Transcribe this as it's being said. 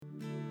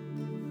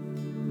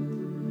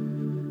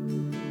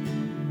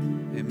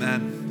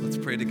Amen. Let's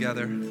pray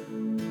together.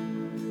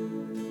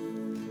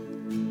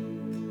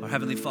 Our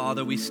Heavenly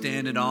Father, we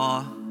stand in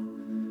awe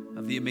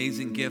of the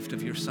amazing gift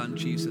of your Son,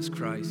 Jesus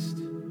Christ.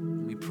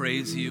 We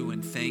praise you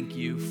and thank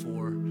you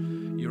for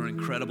your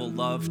incredible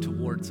love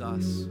towards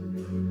us.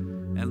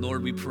 And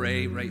Lord, we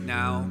pray right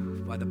now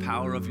by the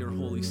power of your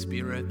Holy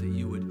Spirit that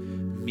you would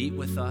meet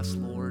with us,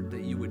 Lord,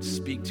 that you would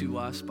speak to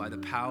us by the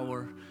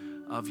power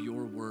of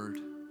your word.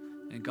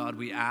 And God,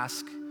 we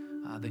ask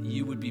that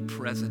you would be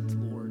present,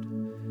 Lord,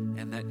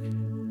 and that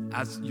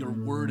as your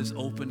word is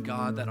open,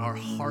 God, that our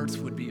hearts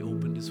would be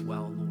opened as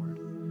well,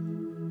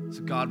 Lord.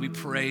 So God, we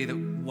pray that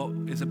what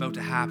is about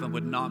to happen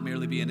would not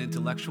merely be an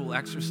intellectual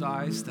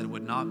exercise, that it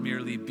would not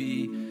merely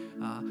be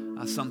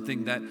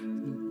something that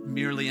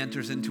merely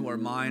enters into our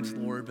minds,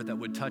 Lord, but that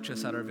would touch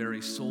us at our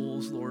very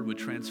souls, Lord, would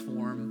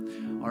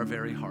transform our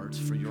very hearts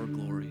for your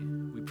glory.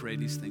 We pray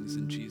these things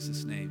in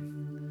Jesus'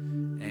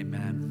 name.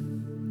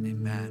 Amen.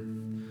 Amen.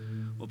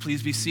 Well,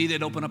 please be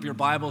seated. Open up your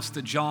Bibles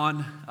to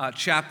John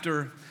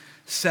chapter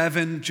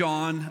 7.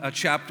 John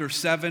chapter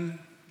 7.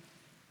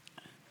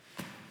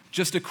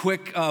 Just a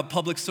quick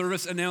public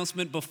service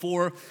announcement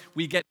before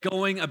we get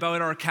going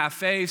about our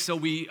cafe. So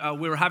we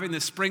were having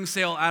this spring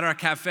sale at our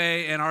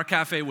cafe, and our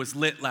cafe was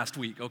lit last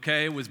week,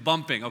 okay? It was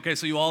bumping, okay?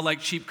 So you all like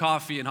cheap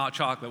coffee and hot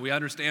chocolate. We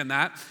understand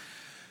that.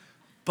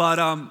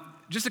 But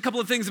just a couple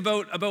of things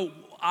about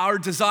our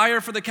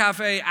desire for the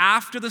cafe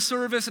after the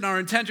service and our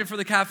intention for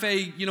the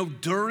cafe,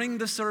 during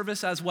the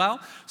service as well.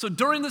 So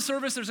during the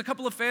service, there's a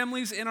couple of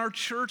families in our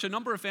church, a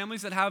number of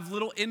families that have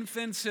little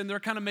infants, and they're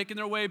kind of making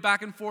their way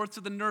back and forth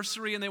to the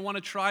nursery, and they want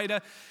to try to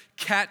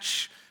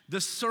catch the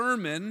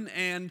sermon,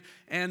 and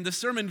the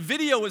sermon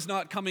video is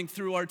not coming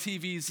through our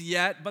TVs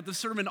yet, but the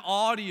sermon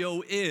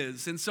audio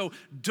is. And so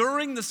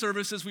during the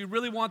services, we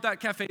really want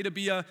that cafe to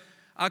be a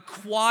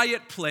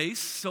quiet place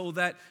so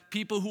that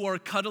people who are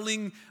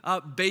cuddling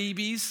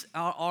babies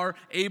are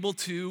able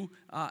to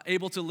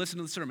listen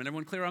to the sermon.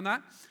 Everyone clear on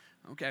that?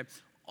 Okay.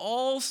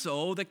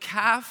 Also, the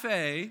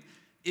cafe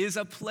is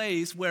a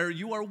place where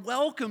you are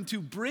welcome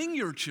to bring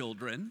your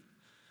children,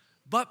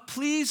 but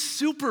please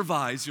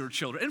supervise your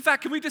children. In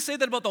fact, can we just say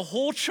that about the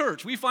whole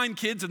church? We find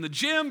kids in the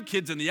gym,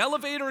 kids in the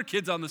elevator,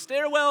 kids on the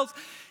stairwells.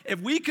 If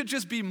we could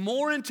just be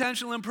more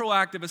intentional and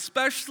proactive,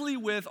 especially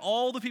with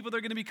all the people that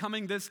are going to be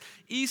coming this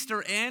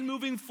Easter and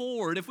moving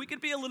forward, if we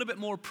could be a little bit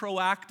more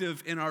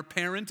proactive in our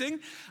parenting,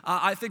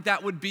 I think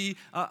that would be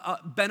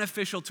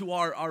beneficial to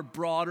our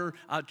broader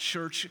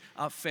church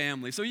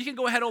family. So you can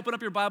go ahead, open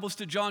up your Bibles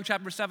to John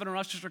chapter 7. Our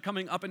ushers are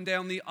coming up and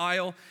down the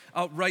aisle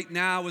right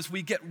now as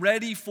we get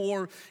ready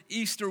for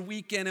Easter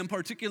weekend, and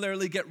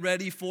particularly get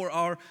ready for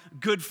our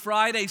Good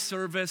Friday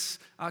service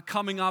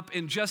coming up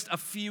in just a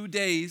few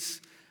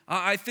days.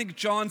 I think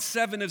John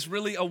 7 is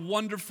really a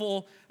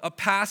wonderful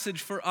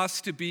passage for us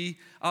to be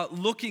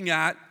looking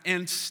at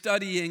and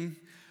studying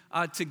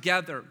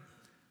together.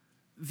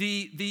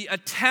 The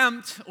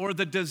attempt or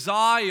the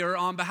desire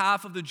on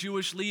behalf of the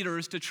Jewish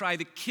leaders to try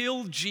to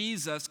kill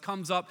Jesus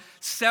comes up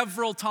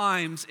several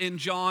times in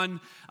John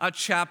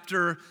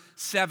chapter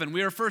 7.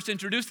 We were first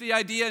introduced to the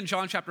idea in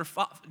John chapter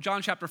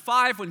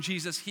 5 when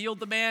Jesus healed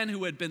the man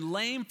who had been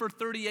lame for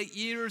 38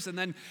 years and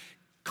then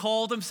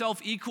called himself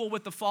equal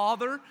with the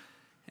Father.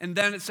 And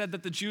then it said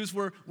that the Jews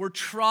were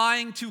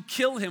trying to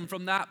kill him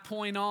from that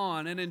point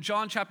on. And in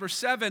John chapter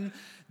 7,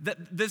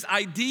 this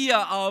idea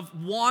of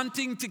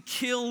wanting to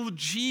kill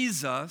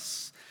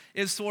Jesus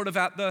is sort of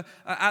at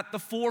the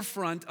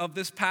forefront of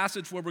this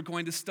passage where we're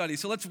going to study.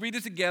 So let's read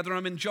it together.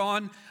 I'm in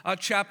John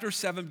chapter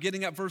 7,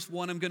 beginning at verse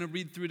 1. I'm going to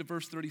read through to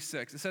verse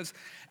 36. It says,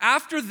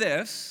 "After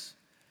this,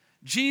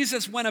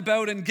 Jesus went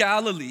about in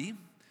Galilee.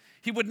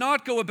 He would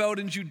not go about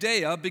in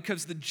Judea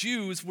because the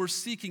Jews were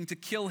seeking to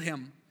kill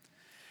him.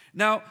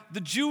 Now,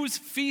 the Jews'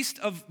 feast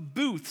of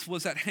booths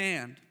was at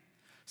hand.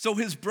 So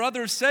his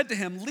brothers said to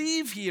him,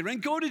 'Leave here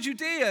and go to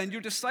Judea, and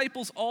your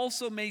disciples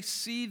also may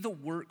see the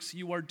works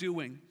you are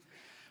doing.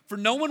 For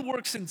no one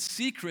works in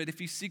secret if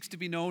he seeks to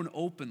be known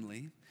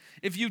openly.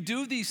 If you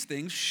do these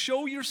things,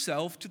 show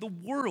yourself to the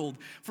world,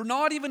 for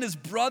not even his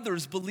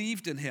brothers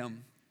believed in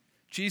him.'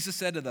 Jesus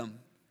said to them,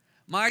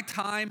 'My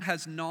time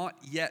has not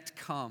yet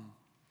come,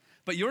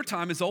 but your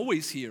time is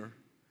always here.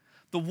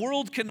 The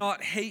world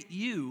cannot hate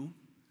you,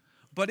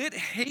 but it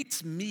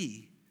hates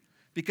me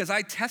because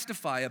I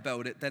testify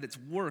about it that its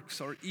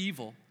works are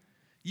evil.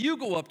 You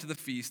go up to the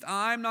feast.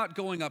 I'm not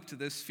going up to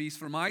this feast,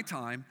 for my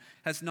time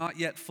has not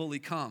yet fully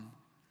come.'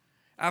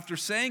 After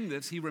saying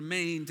this, he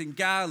remained in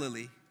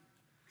Galilee.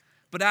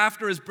 But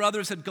after his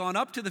brothers had gone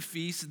up to the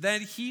feast,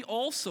 then he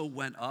also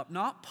went up,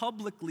 not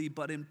publicly,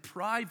 but in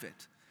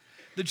private.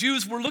 The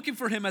Jews were looking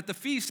for him at the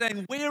feast,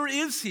 saying, 'Where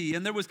is he?'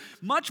 And there was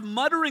much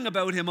muttering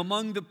about him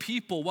among the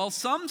people. While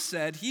some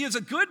said, 'He is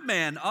a good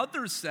man,'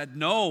 others said,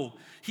 'No,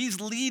 he's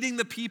leading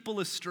the people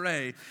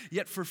astray.'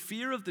 Yet for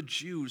fear of the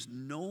Jews,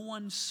 no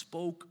one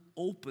spoke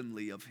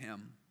openly of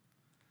him.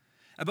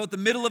 About the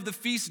middle of the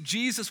feast,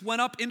 Jesus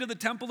went up into the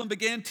temple and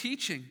began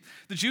teaching.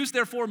 The Jews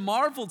therefore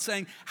marveled,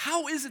 saying,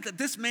 'How is it that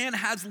this man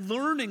has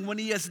learning when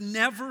he has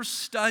never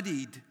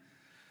studied?'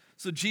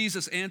 So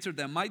Jesus answered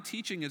them, my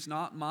teaching is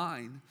not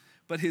mine,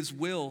 but his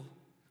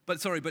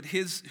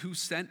who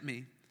sent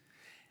me.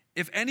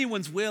 If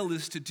anyone's will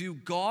is to do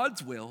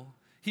God's will,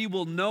 he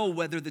will know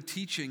whether the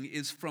teaching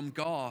is from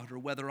God or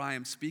whether I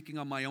am speaking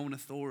on my own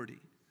authority.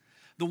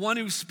 The one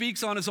who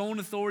speaks on his own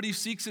authority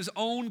seeks his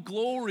own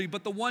glory,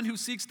 but the one who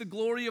seeks the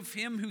glory of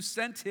him who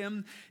sent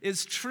him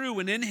is true,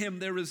 and in him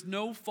there is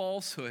no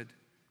falsehood.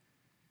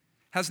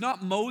 Has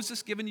not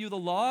Moses given you the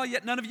law?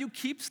 Yet none of you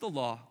keeps the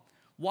law.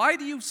 Why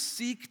do you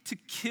seek to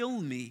kill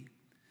me?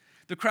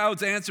 The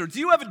crowds answered, do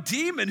you have a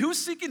demon? Who's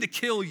seeking to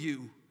kill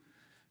you?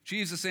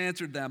 Jesus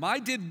answered them, I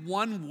did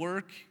one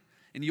work,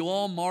 and you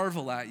all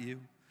marvel at you.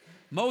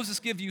 Moses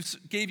gave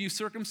you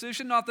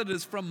circumcision, not that it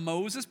is from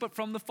Moses, but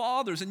from the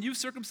fathers, and you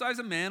circumcise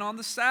a man on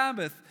the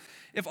Sabbath.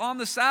 If on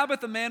the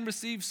Sabbath a man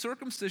receives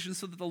circumcision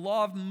so that the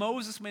law of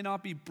Moses may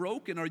not be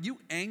broken, are you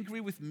angry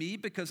with me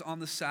because on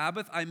the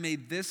Sabbath I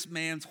made this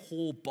man's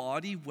whole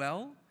body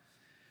well?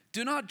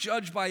 Do not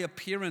judge by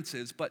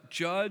appearances, but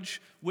judge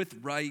with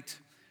right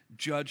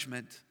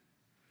judgment.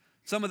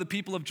 Some of the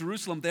people of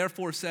Jerusalem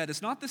therefore said,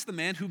 is not this the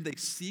man whom they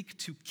seek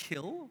to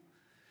kill?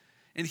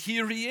 And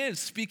here he is,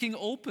 speaking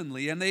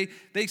openly, and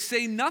they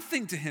say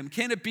nothing to him.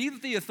 Can it be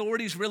that the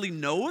authorities really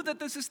know that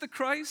this is the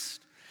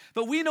Christ?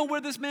 But we know where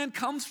this man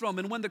comes from,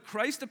 and when the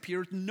Christ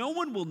appears, no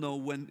one will know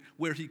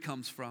where he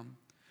comes from.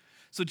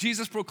 So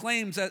Jesus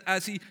proclaims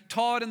as he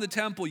taught in the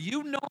temple,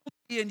 you know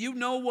me and you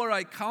know where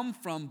I come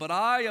from, but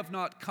I have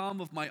not come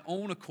of my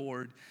own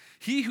accord.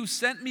 He who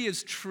sent me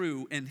is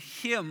true, and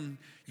him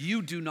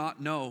you do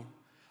not know.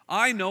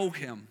 I know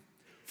him,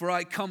 for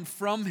I come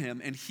from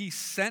him, and he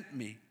sent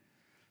me.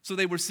 So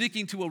they were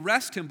seeking to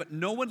arrest him, but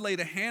no one laid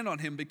a hand on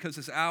him because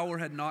his hour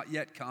had not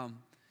yet come.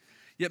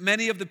 Yet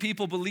many of the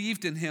people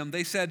believed in him.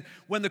 They said,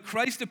 when the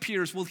Christ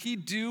appears, will he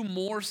do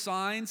more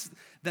signs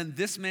than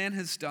this man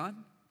has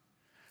done?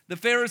 The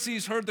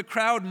Pharisees heard the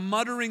crowd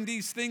muttering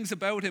these things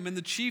about him, and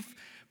the chief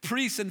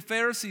priests and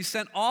Pharisees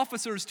sent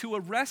officers to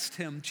arrest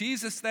him.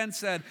 Jesus then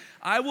said,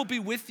 I will be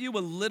with you a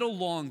little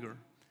longer,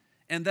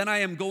 and then I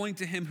am going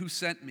to him who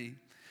sent me.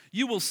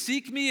 You will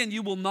seek me, and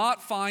you will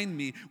not find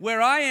me.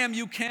 Where I am,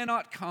 you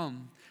cannot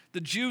come.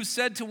 The Jews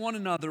said to one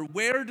another,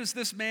 where does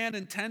this man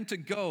intend to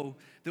go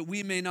that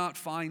we may not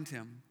find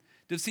him?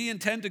 Does he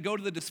intend to go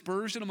to the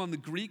dispersion among the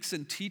Greeks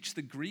and teach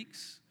the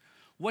Greeks?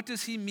 What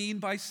does he mean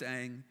by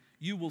saying,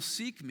 you will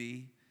seek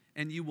me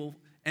and you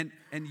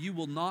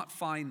will not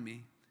find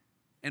me,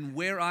 and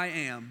where I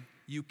am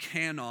you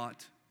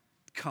cannot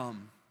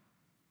come?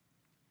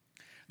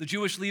 The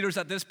Jewish leaders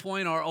at this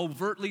point are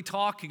overtly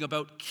talking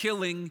about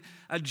killing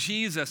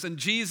Jesus, and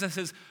Jesus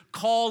is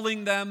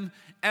calling them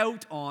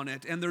out on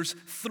it. And there's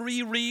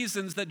three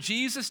reasons that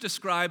Jesus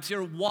describes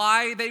here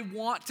why they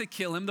want to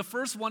kill him. The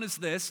first one is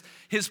this,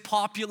 his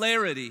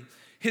popularity.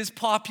 His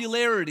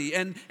popularity.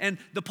 And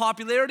the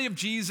popularity of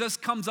Jesus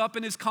comes up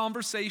in his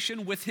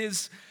conversation with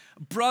his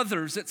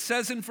brothers. It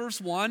says in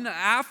verse 1,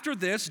 after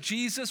this,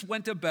 Jesus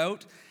went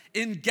about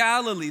in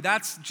Galilee.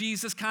 That's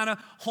Jesus' kind of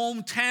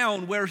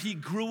hometown where he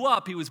grew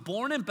up. He was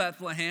born in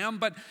Bethlehem,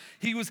 but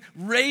he was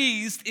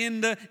raised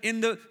in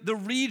the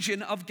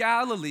region of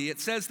Galilee.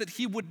 It says that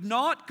he would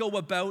not go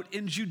about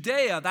in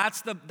Judea.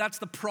 That's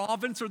the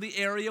province or the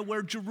area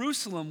where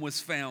Jerusalem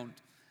was found.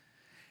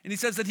 And he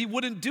says that he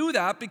wouldn't do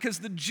that because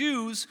the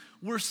Jews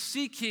were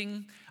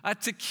seeking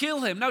to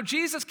kill him. Now,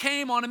 Jesus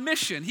came on a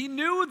mission. He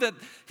knew that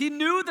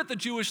the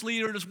Jewish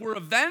leaders were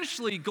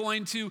eventually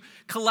going to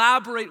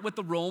collaborate with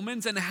the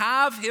Romans and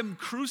have him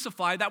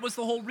crucified. That was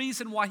the whole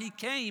reason why he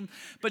came.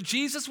 But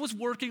Jesus was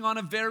working on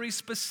a very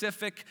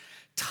specific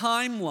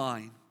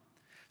timeline.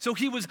 So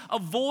he was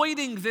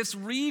avoiding this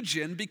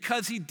region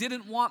because he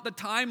didn't want the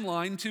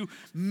timeline to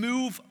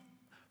move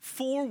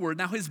forward.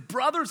 Now, his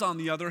brothers, on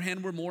the other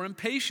hand, were more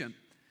impatient.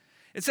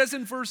 It says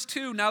in verse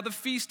 2, now the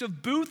feast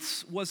of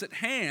booths was at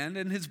hand,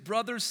 and his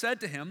brothers said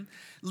to him,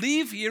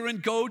 leave here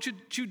and go to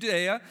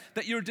Judea,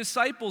 that your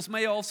disciples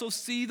may also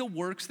see the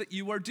works that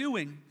you are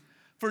doing.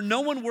 For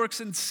no one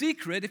works in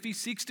secret if he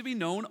seeks to be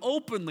known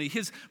openly.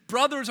 His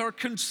brothers are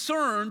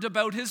concerned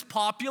about his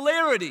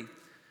popularity.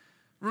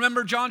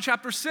 Remember John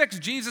chapter 6,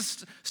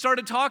 Jesus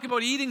started talking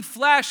about eating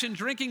flesh and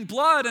drinking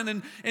blood.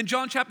 And in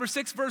John chapter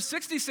 6, verse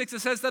 66,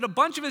 it says that a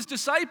bunch of his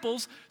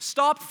disciples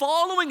stopped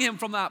following him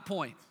from that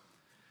point.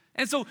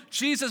 And so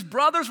Jesus'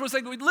 brothers were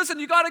saying, listen,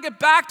 you got to get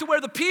back to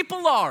where the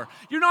people are.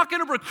 You're not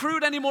going to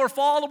recruit any more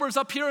followers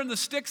up here in the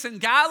sticks in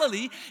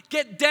Galilee.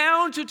 Get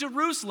down to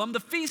Jerusalem. The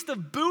Feast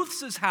of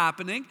Booths is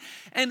happening.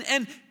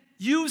 And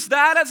use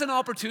that as an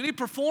opportunity,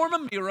 perform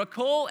a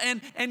miracle,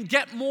 and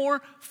get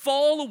more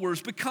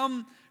followers.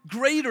 Become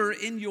greater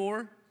in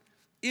your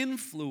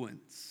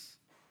influence.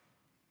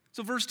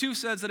 So verse 2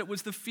 says that it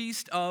was the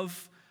Feast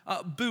of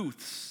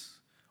Booths,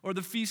 or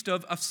the Feast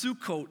of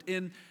Sukkot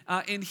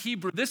in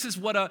Hebrew. This is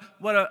what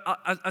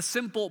a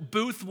simple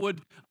booth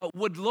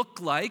would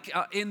look like.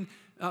 In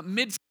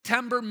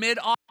mid-September,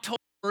 mid-October,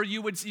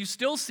 you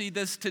still see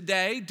this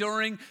today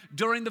during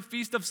the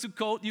Feast of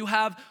Sukkot. You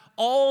have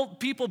all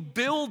people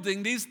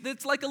building these.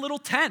 It's like a little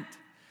tent.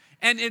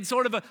 and in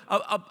sort of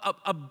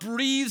a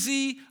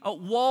breezy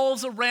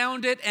walls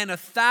around it and a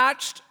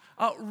thatched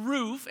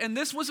roof. And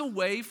this was a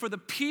way for the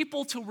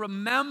people to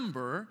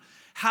remember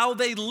how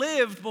they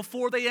lived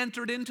before they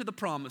entered into the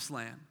promised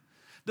land.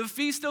 The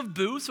Feast of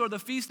Booths, or the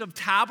Feast of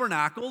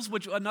Tabernacles,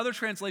 which another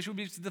translation would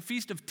be the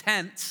Feast of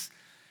Tents,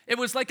 it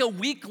was like a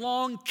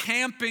week-long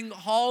camping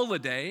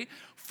holiday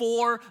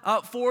for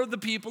the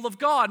people of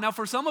God. Now,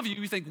 for some of you,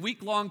 you think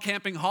week-long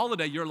camping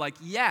holiday, you're like,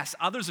 yes.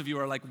 Others of you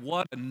are like,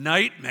 what a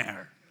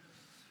nightmare.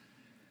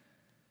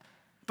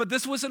 But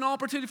this was an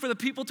opportunity for the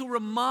people to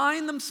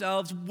remind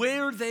themselves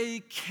where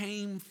they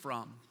came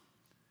from.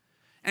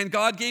 And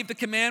God gave the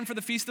command for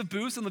the Feast of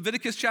Booths in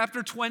Leviticus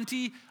chapter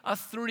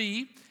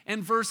 23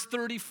 and verse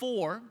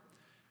 34.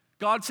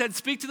 God said,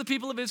 "Speak to the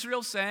people of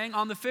Israel, saying,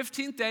 on the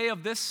 15th day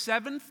of this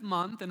 7th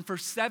month, and for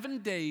 7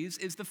 days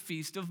is the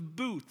Feast of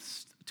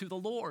Booths to the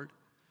Lord.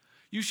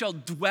 You shall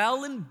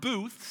dwell in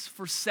booths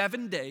for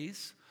 7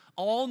 days.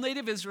 All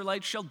native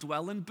Israelites shall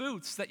dwell in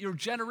booths, that your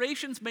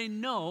generations may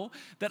know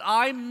that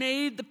I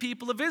made the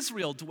people of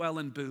Israel dwell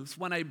in booths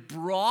when I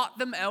brought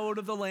them out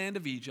of the land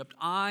of Egypt.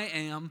 I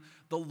am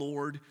the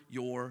Lord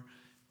your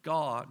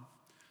God."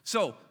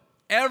 So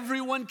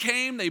everyone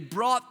came, they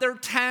brought their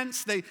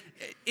tents, they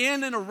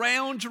in and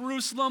around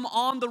Jerusalem,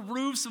 on the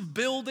roofs of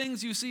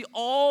buildings, you see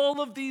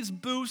all of these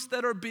booths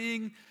that are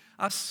being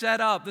set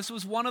up. This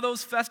was one of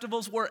those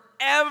festivals where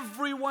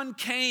everyone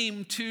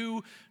came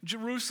to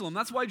Jerusalem.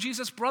 That's why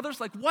Jesus' brothers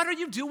like, what are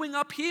you doing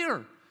up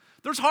here?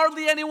 There's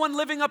hardly anyone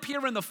living up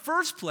here in the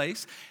first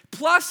place.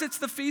 Plus, it's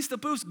the Feast of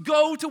Booths.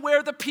 Go to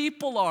where the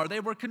people are. They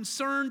were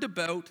concerned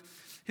about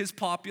his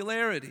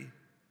popularity.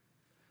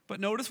 But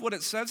notice what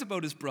it says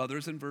about his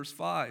brothers in verse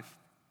 5.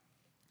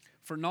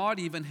 For not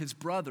even his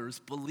brothers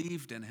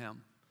believed in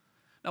him.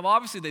 Now,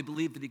 obviously, they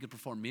believed that he could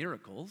perform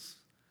miracles.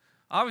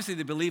 Obviously,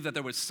 they believed that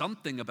there was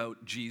something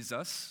about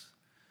Jesus.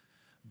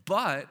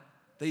 But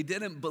they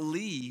didn't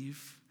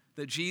believe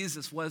that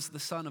Jesus was the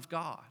Son of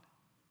God.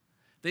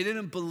 They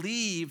didn't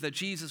believe that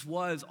Jesus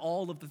was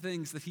all of the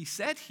things that he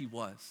said he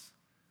was.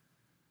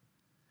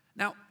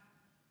 Now,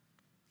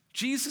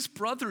 Jesus'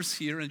 brothers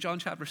here in John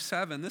chapter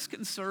 7, this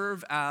can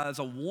serve as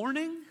a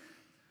warning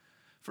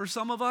for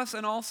some of us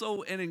and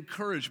also an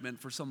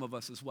encouragement for some of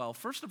us as well.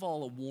 First of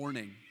all, a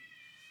warning.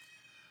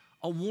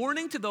 A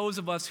warning to those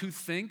of us who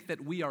think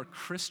that we are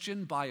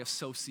Christian by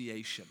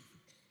association.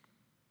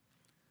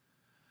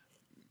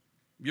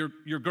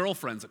 Your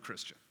girlfriend's a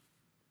Christian.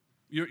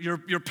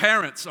 Your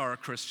parents are a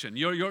Christian.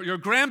 Your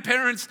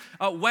grandparents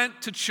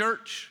went to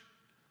church.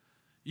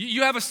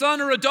 You have a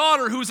son or a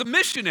daughter who's a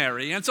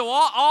missionary. And so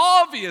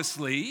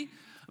obviously,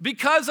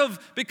 because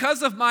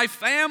of my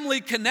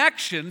family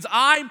connections,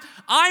 I'm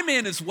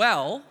in as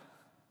well.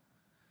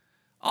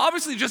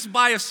 Obviously, just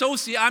by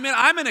association,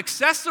 I'm an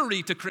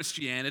accessory to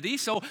Christianity,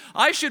 so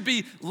I should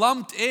be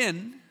lumped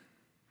in.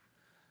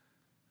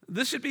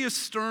 This should be a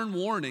stern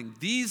warning.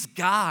 These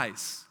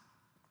guys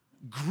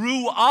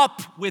grew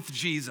up with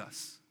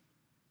Jesus.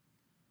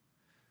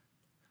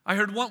 I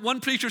heard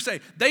one preacher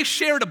say, they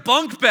shared a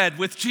bunk bed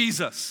with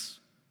Jesus.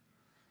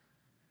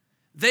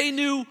 They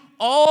knew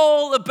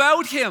all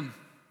about him.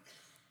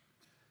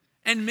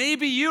 And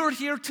maybe you're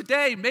here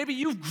today. Maybe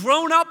you've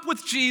grown up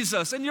with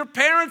Jesus and your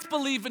parents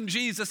believe in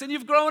Jesus and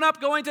you've grown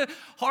up going to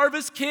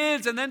Harvest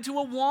Kids and then to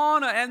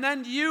Awana and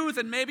then youth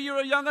and maybe you're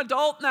a young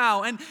adult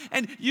now. And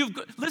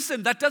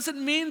listen, that doesn't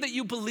mean that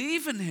you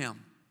believe in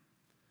him.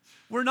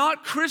 We're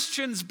not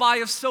Christians by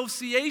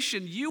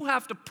association. You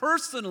have to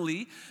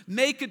personally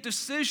make a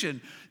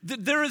decision.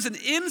 There is an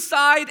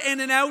inside and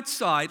an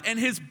outside. And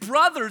his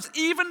brothers,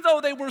 even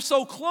though they were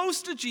so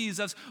close to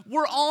Jesus,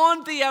 were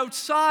on the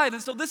outside.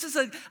 And so this is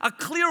a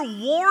clear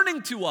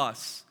warning to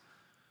us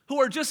who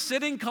are just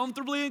sitting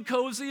comfortably and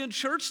cozy in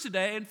church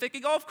today and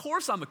thinking, oh, of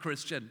course I'm a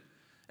Christian.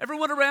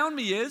 Everyone around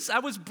me is. I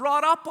was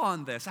brought up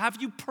on this.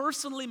 Have you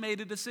personally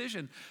made a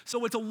decision?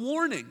 So it's a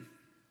warning.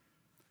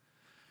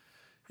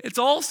 It's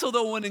also,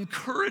 though, an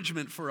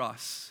encouragement for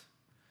us.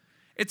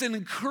 It's an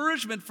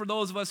encouragement for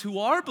those of us who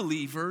are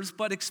believers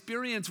but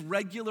experience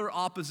regular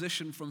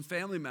opposition from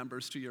family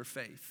members to your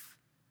faith.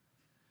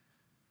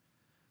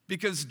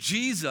 Because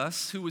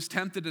Jesus, who was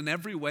tempted in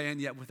every way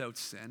and yet without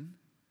sin,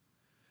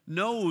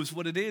 knows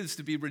what it is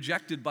to be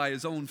rejected by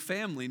his own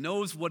family,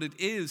 knows what it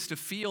is to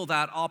feel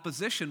that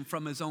opposition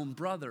from his own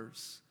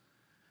brothers.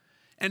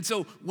 And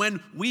so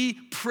when we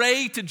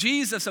pray to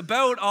Jesus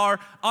about our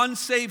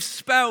unsaved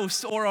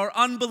spouse or our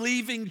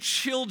unbelieving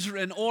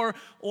children or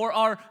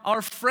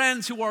our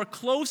friends who are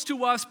close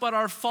to us but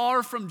are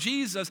far from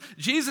Jesus,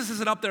 Jesus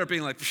isn't up there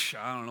being like,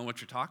 I don't know what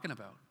you're talking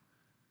about.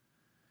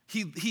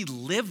 He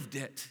lived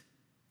it.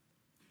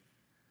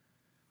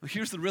 Well,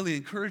 here's the really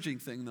encouraging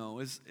thing, though,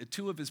 is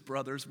two of his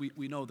brothers,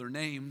 we know their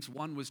names.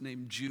 One was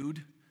named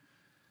Jude.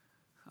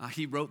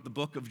 He wrote the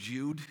book of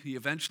Jude. He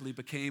eventually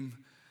became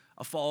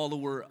a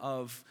follower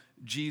of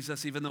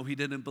Jesus, even though he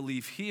didn't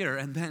believe here.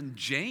 And then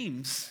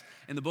James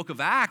in the book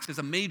of Acts is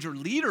a major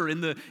leader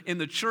in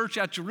the church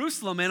at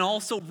Jerusalem and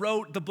also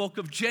wrote the book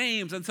of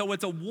James. And so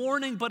it's a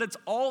warning, but it's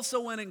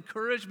also an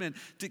encouragement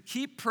to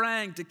keep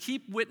praying, to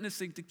keep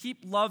witnessing, to keep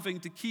loving,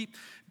 to keep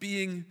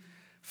being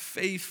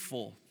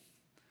faithful.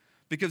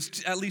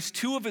 Because at least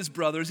two of his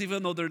brothers,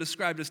 even though they're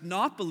described as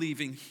not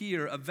believing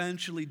here,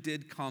 eventually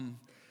did come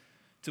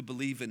to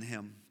believe in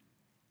him.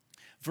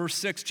 Verse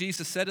 6,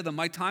 Jesus said to them,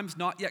 "My time's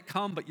not yet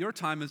come, but your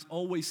time is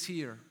always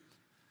here."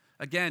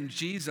 Again,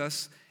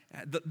 Jesus,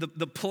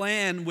 the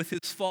plan with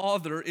his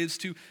Father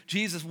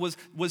Jesus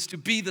was to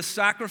be the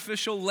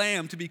sacrificial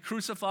lamb, to be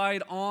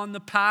crucified on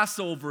the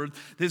Passover.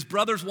 His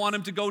brothers want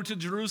him to go to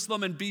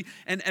Jerusalem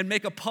and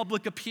make a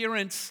public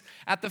appearance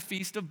at the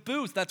Feast of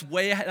Booths.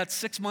 That's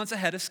 6 months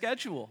ahead of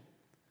schedule.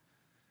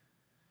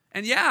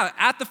 And yeah,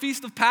 at the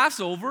Feast of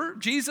Passover,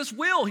 Jesus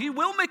will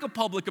make a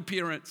public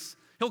appearance.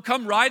 He'll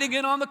come riding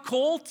in on the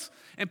colt,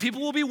 and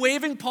people will be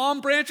waving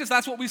palm branches.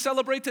 That's what we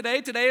celebrate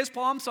today. Today is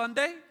Palm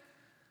Sunday.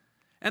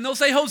 And they'll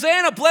say,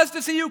 "Hosanna, blessed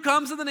is he who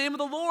comes in the name of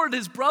the Lord."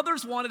 His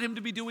brothers wanted him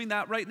to be doing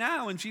that right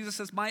now. And Jesus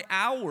says, "My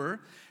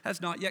hour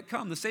has not yet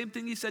come." The same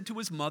thing he said to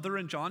his mother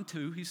in John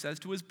 2, he says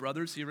to his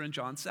brothers here in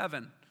John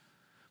 7.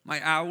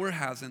 "My hour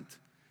hasn't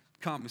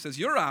come." He says,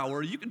 "Your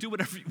hour, you can do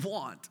whatever you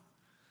want.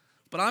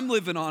 But I'm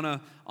living on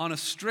a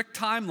strict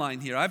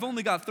timeline here. I've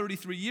only got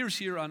 33 years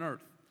here on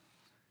earth.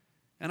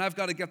 And I've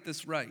got to get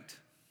this right."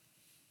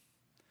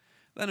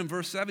 Then in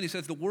verse 7, he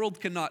says, "The world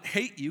cannot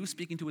hate you,"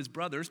 speaking to his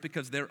brothers,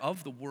 "because they're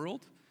of the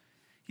world."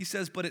 He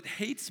says, "But it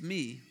hates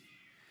me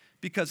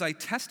because I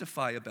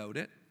testify about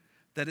it,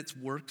 that its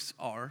works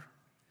are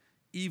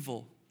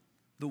evil."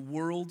 The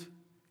world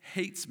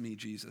hates me,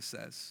 Jesus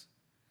says.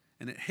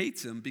 And it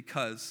hates him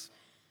because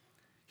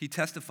he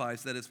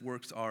testifies that its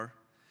works are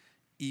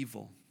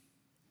evil.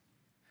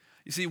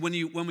 You see,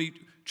 when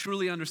we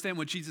truly understand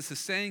what Jesus is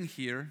saying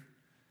here,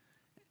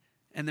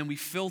 and then we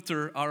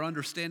filter our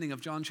understanding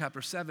of John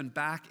chapter 7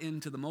 back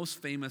into the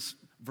most famous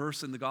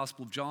verse in the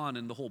Gospel of John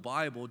and the whole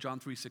Bible, John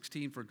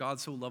 3:16, "For God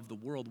so loved the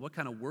world." What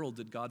kind of world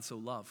did God so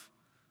love?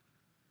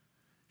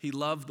 He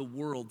loved the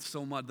world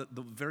so much,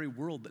 the very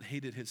world that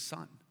hated his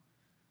son.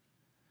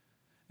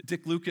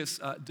 Dick Lucas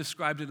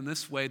described it in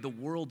this way: the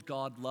world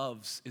God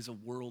loves is a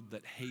world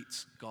that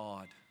hates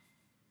God.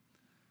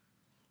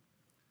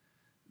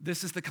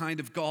 This is the kind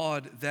of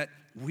God that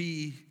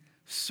we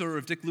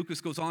serve. Dick Lucas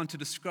goes on to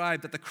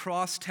describe that the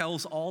cross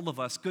tells all of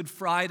us, Good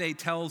Friday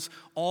tells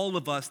all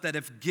of us, that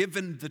if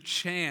given the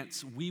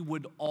chance, we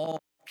would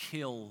all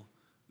kill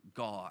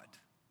God.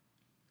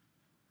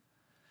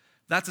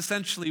 That's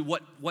essentially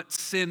what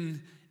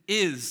sin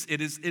is. It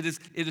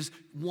is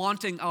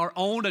wanting our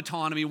own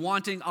autonomy,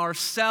 wanting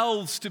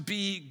ourselves to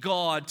be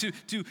God, to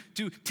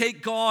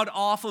take God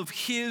off of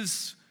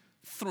his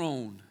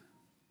throne.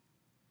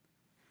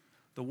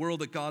 The world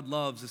that God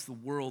loves is the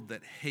world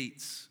that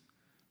hates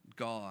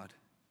God.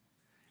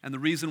 And the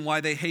reason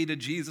why they hated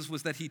Jesus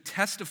was that he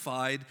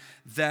testified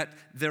that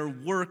their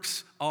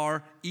works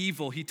are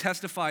evil. He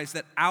testifies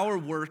that our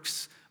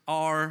works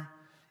are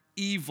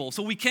evil.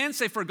 So we can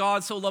say, "For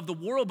God so loved the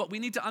world," but we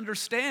need to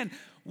understand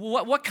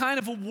what kind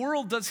of a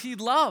world does he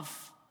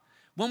love?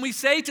 When we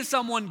say to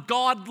someone,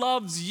 "God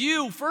loves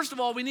you," first of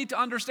all, we need to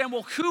understand,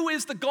 well, who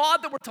is the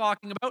God that we're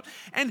talking about?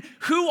 And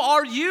who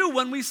are you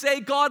when we say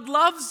God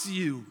loves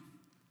you?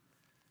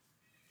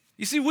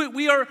 You see,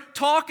 we are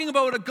talking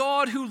about a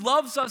God who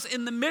loves us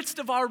in the midst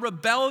of our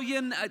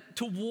rebellion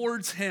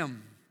towards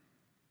him.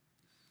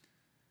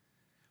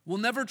 We'll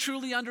never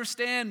truly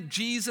understand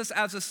Jesus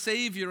as a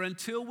Savior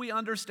until we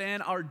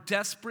understand our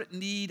desperate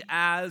need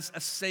as a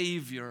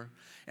Savior.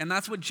 And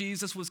that's what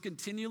Jesus was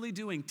continually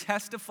doing,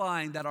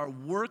 testifying that our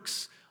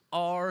works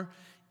are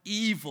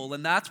evil.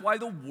 And that's why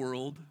the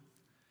world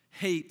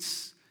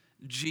hates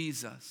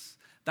Jesus.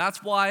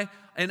 That's why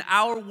in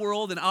our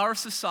world, in our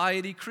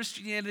society,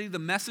 Christianity, the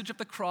message of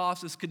the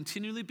cross is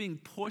continually being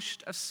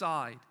pushed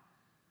aside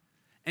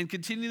and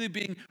continually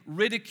being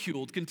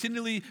ridiculed,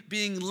 continually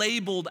being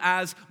labeled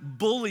as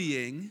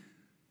bullying,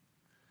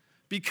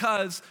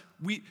 because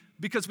we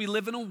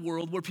live in a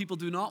world where people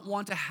do not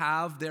want to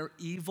have their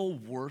evil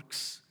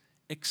works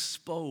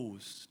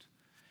exposed.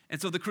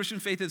 And so the Christian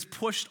faith is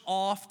pushed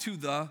off to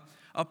the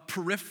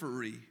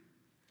periphery.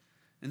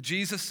 And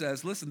Jesus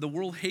says, "Listen, the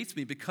world hates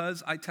me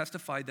because I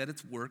testify that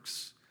its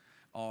works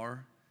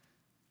are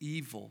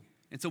evil."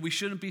 And so we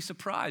shouldn't be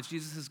surprised.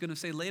 Jesus is going to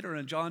say later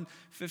in John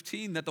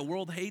 15 that the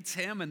world hates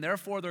him, and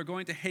therefore they're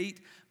going to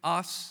hate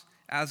us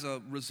as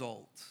a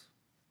result.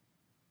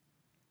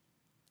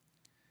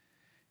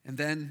 And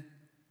then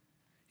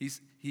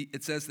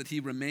it says that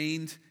he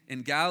remained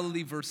in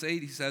Galilee. Verse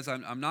 8, he says,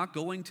 I'm not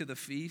going to the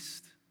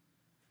feast.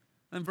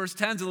 And verse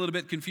 10 is a little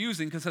bit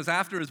confusing because it says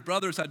after his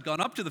brothers had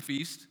gone up to the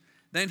feast,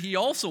 then he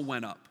also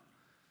went up.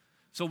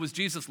 So was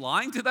Jesus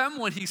lying to them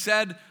when he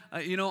said,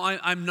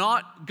 I'm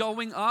not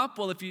going up?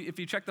 Well, if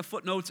you check the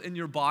footnotes in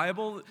your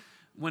Bible,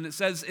 when it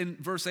says in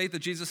verse 8 that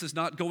Jesus is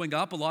not going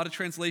up, a lot of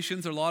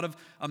translations or a lot of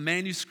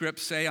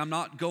manuscripts say, "I'm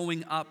not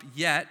going up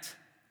yet."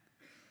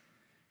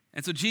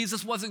 And so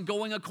Jesus wasn't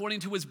going according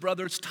to his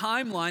brother's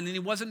timeline, and he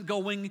wasn't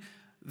going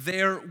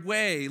their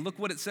way. Look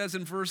what it says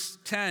in verse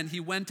 10. He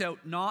went out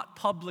not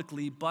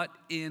publicly, but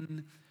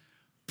in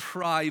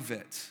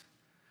private.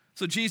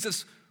 So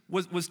Jesus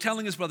was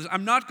telling his brothers,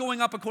 I'm not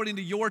going up according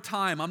to your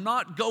time. I'm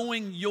not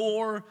going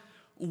your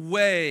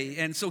way.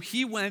 And so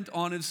he went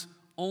on his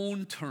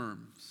own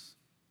terms.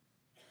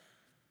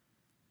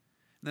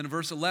 And then in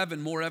verse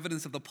 11, more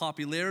evidence of the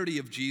popularity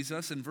of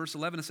Jesus. In verse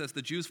 11, it says,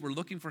 the Jews were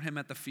looking for him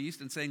at the feast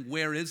and saying,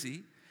 where is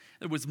he?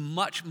 There was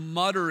much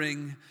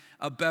muttering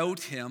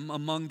about him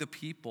among the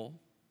people.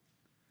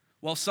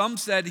 While some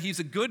said he's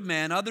a good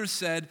man, others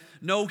said,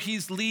 no,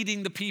 he's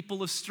leading the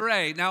people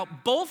astray. Now,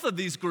 both of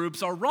these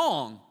groups are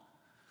wrong.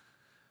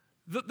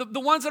 The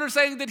ones that are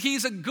saying that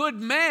he's a good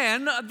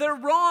man, they're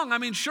wrong. I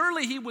mean,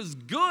 surely he was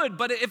good,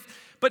 but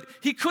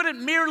he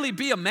couldn't merely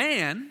be a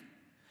man.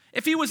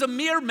 If he was a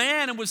mere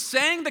man and was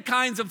saying the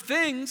kinds of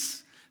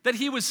things that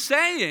he was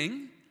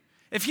saying,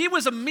 if he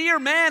was a mere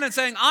man and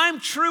saying, I'm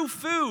true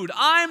food,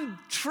 I'm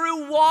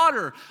true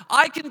water,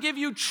 I can give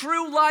you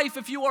true life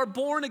if you are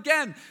born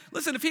again.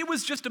 Listen, if he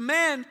was just a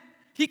man,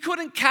 he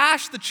couldn't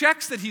cash the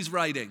checks that he's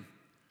writing.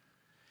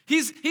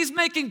 He's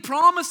making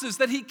promises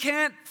that he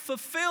can't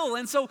fulfill.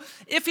 And so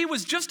if he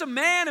was just a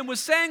man and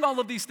was saying all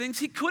of these things,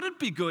 he couldn't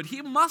be good.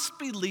 He must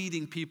be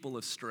leading people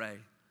astray.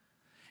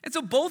 And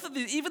so both of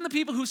these, even the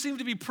people who seem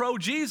to be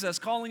pro-Jesus,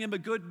 calling him a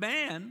good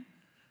man,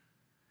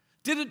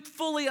 didn't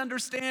fully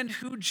understand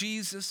who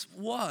Jesus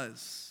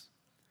was.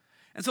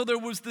 And so there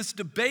was this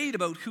debate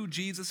about who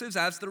Jesus is,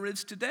 as there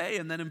is today.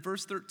 And then in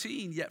verse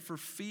 13, yet for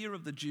fear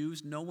of the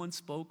Jews, no one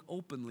spoke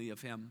openly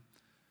of him.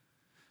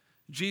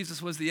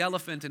 Jesus was the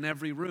elephant in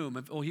every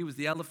room. He was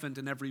the elephant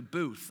in every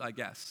booth, I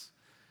guess.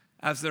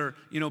 As they're,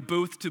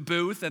 booth to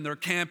booth, and they're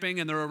camping,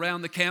 and they're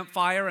around the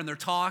campfire, and they're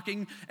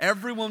talking.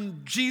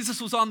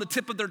 Jesus was on the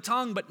tip of their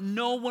tongue, but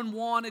no one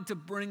wanted to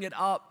bring it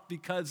up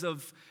because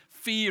of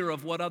fear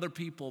of what other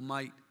people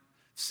might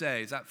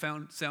say. Does that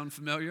sound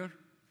familiar?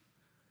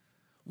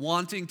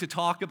 Wanting to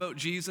talk about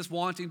Jesus,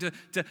 wanting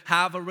to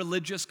have a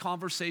religious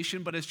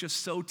conversation, but it's just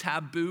so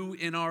taboo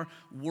in our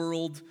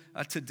world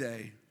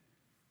today.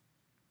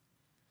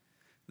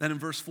 Then in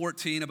verse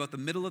 14, about the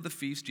middle of the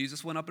feast,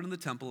 Jesus went up into the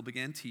temple and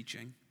began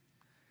teaching.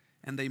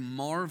 And they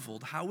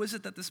marveled, how is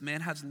it that this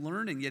man has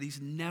learning, yet he's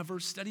never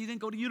studied? He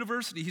didn't go to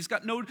university. He's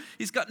got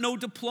no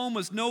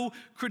diplomas, no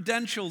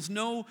credentials,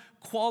 no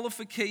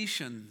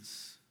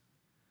qualifications.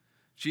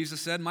 Jesus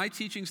said, my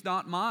teaching's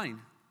not mine,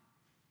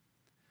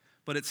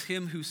 but it's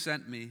him who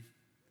sent me.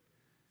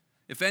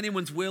 If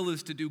anyone's will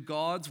is to do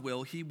God's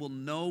will, he will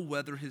know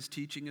whether his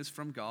teaching is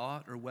from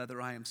God or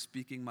whether I am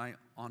speaking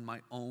on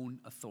my own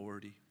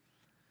authority.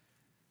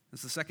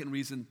 That's the second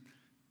reason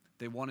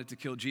they wanted to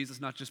kill Jesus,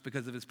 not just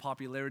because of his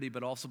popularity,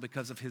 but also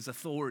because of his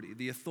authority,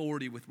 the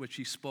authority with which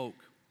he spoke.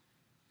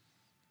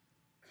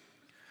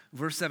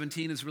 Verse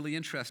 17 is really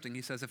interesting.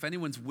 He says, if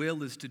anyone's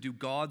will is to do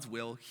God's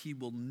will, he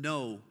will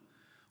know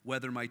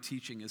whether my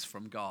teaching is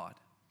from God.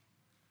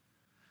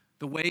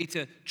 The way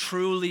to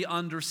truly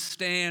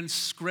understand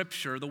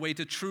Scripture, the way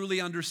to truly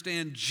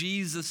understand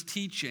Jesus'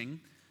 teaching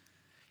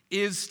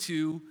is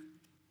to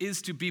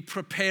be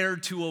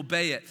prepared to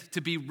obey it,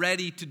 to be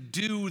ready to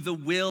do the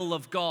will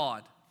of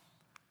God.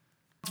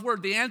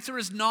 Word. The answer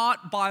is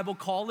not Bible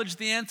college.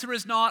 The answer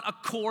is not a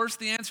course.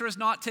 The answer is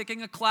not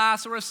taking a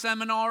class or a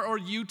seminar or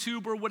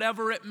YouTube or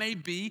whatever it may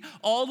be.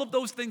 All of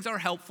those things are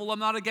helpful. I'm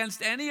not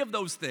against any of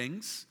those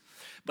things.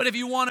 But if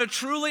you want to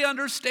truly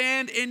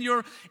understand in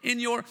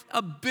your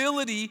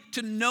ability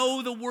to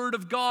know the Word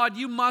of God,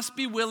 you must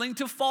be willing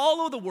to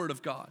follow the Word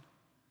of God.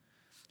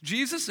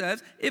 Jesus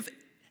says, if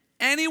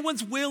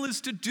anyone's will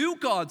is to do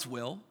God's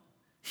will,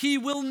 he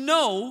will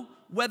know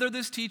whether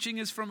this teaching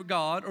is from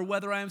God or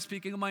whether I am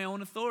speaking of my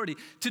own authority.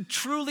 To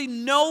truly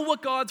know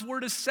what God's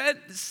word is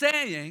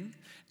saying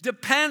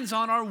depends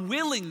on our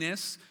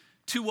willingness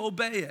to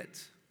obey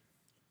it.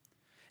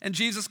 And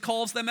Jesus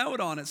calls them out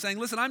on it, saying,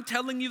 listen, I'm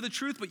telling you the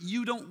truth, but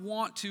you don't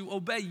want to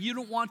obey. You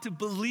don't want to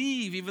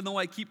believe, even though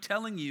I keep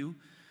telling you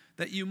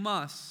that you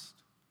must.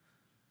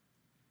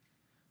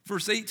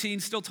 Verse 18,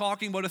 still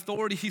talking about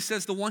authority, he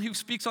says, the one who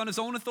speaks on his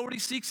own authority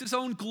seeks his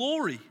own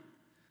glory.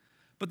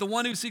 But the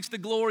one who seeks the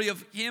glory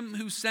of him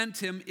who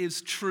sent him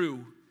is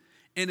true,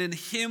 and in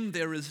him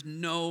there is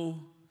no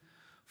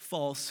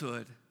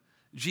falsehood.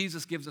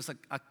 Jesus gives us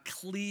a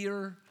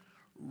clear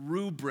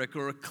rubric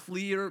or a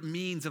clear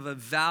means of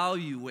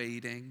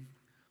evaluating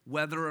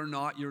whether or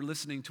not you're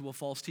listening to a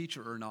false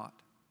teacher or not.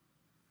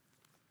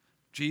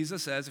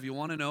 Jesus says, if you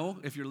want to know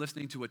if you're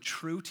listening to a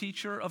true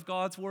teacher of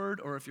God's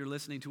word or if you're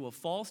listening to a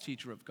false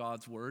teacher of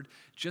God's word,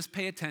 just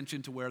pay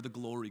attention to where the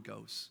glory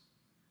goes.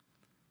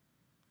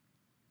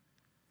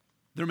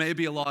 There may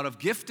be a lot of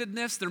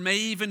giftedness. There may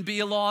even be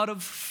a lot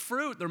of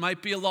fruit. There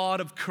might be a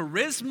lot of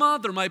charisma.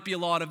 There might be a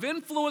lot of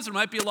influence. There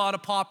might be a lot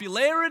of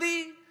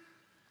popularity.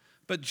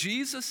 But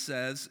Jesus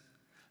says,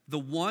 the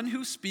one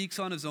who speaks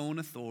on his own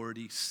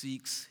authority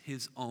seeks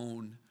his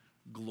own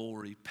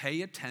glory.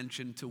 Pay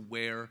attention to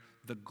where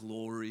the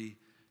glory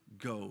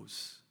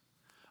goes.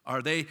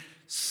 Are they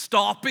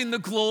stopping the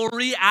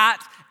glory at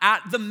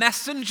at the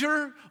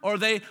messenger, or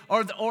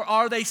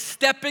are they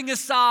stepping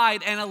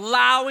aside and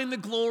allowing the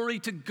glory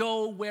to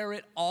go where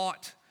it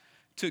ought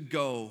to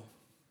go?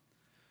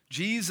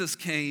 Jesus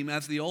came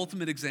as the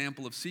ultimate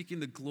example of seeking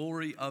the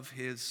glory of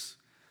his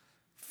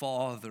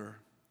Father.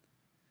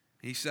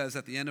 He says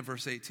at the end of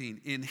verse 18,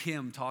 in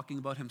him, talking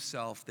about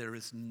himself, there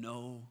is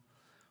no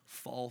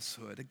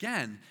falsehood.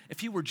 Again,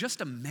 if he were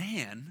just a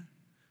man,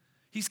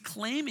 he's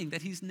claiming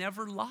that he's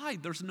never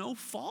lied. There's no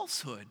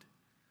falsehood.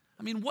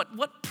 I mean,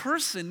 what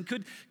person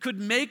could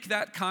make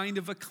that kind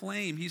of a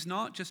claim? He's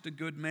not just a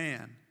good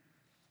man.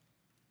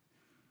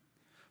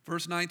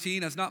 Verse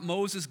 19, has not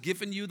Moses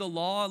given you the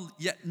law,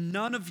 yet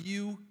none of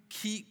you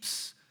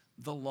keeps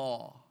the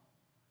law?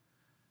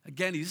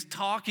 Again, he's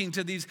talking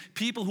to these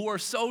people who are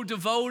so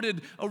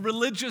devoted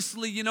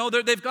religiously.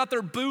 They've got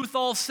their booth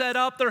all set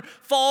up. They're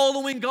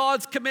following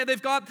God's command.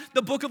 They've got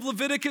the book of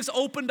Leviticus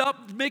opened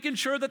up, making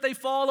sure that they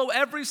follow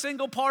every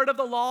single part of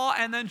the law.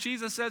 And then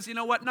Jesus says, you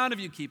know what? None of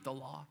you keep the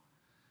law.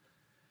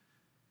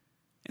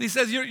 And he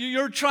says,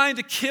 you're trying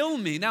to kill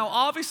me. Now,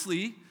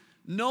 obviously,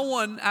 no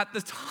one at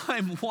the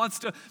time wants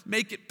to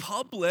make it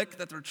public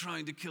that they're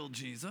trying to kill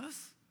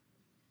Jesus.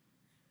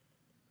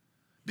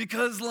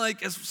 Because,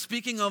 as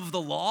speaking of the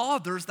law,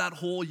 there's that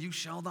whole you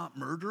shall not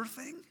murder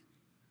thing.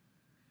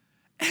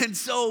 And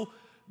so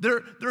they're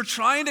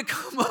trying to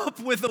come up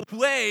with a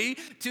way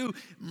to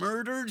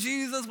murder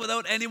Jesus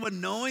without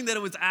anyone knowing that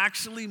it was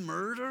actually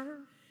murder.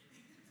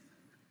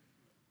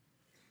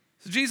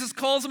 So Jesus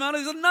calls them out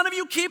and he says, none of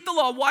you keep the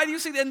law. Why do you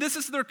see that? And this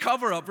is their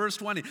cover up, verse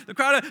 20. The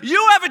crowd,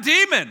 you have a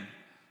demon.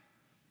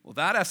 Well,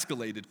 that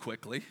escalated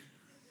quickly.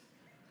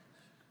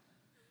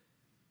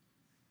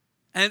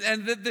 And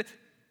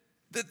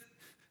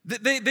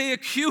they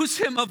accuse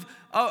him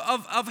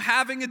of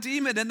having a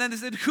demon. And then they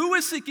said, who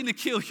is seeking to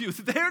kill you?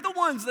 They're the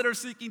ones that are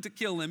seeking to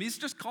kill him. He's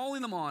just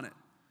calling them on it.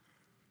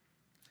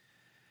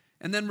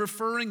 And then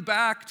referring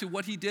back to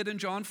what he did in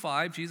John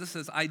 5, Jesus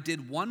says, I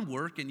did one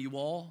work and you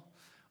all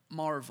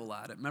marvel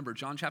at it. Remember,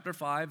 John chapter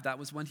 5, that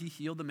was when he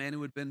healed the man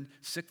who had been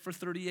sick for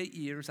 38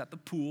 years at the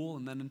pool.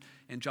 And then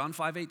in John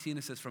 5:18,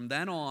 it says, from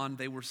then on,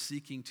 they were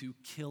seeking to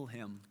kill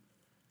him.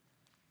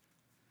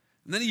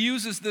 And then he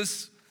uses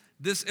this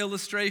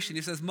illustration.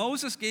 He says,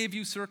 Moses gave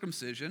you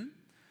circumcision,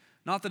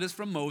 not that it's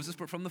from Moses,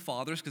 but from the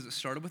fathers, because it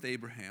started with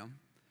Abraham.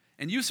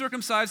 And you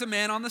circumcise a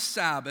man on the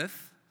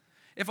Sabbath.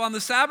 If on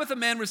the Sabbath a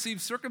man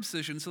receives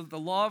circumcision so that the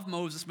law of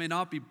Moses may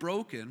not be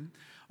broken,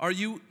 are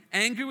you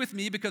angry with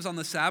me because on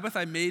the Sabbath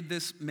I made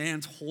this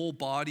man's whole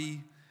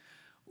body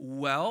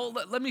well?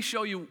 Let me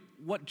show you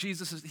what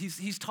Jesus is.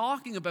 He's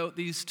talking about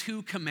these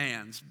two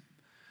commands.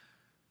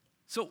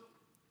 So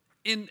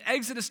in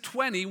Exodus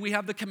 20, we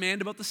have the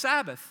command about the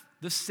Sabbath.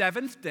 The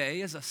seventh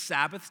day is a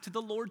Sabbath to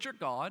the Lord your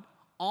God.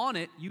 On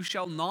it you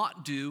shall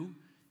not do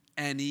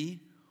any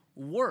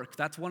work.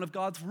 That's one of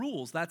God's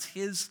rules. That's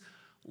his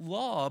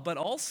law. But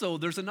also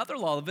there's another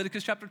law,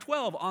 Leviticus chapter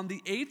 12. On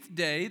the 8th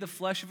day, the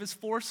flesh of his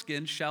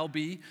foreskin shall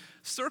be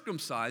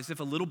circumcised. If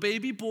a little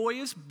baby boy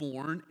is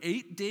born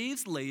 8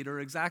 days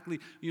later, exactly,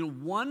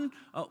 1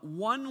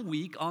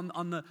 week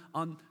on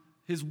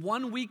his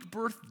 1 week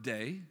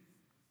birthday,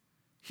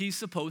 he's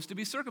supposed to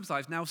be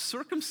circumcised. Now,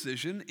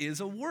 circumcision is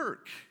a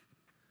work.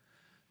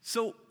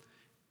 So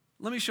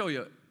let me show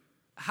you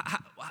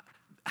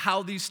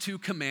how these two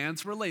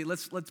commands relate.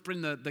 Let's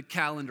bring the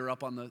calendar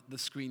up on the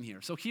screen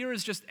here. So here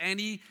is just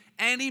any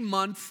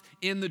month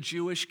in the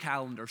Jewish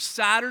calendar.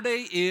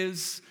 Saturday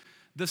is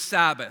the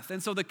Sabbath.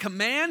 And so the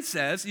command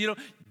says,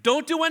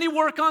 don't do any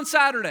work on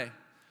Saturday.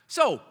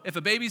 So if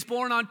a baby's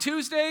born on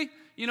Tuesday,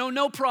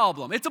 no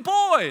problem. It's a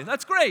boy.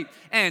 That's great.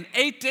 And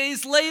 8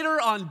 days later,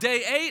 on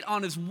day 8,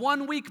 on his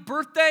 1 week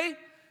birthday,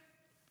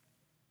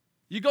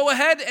 you go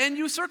ahead and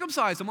you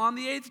circumcise him on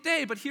the 8th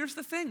day. But here's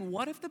the thing.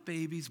 What if the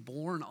baby's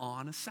born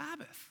on a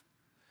Sabbath?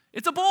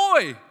 It's a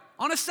boy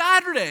on a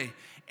Saturday,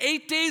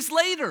 8 days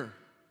later.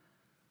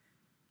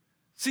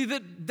 See,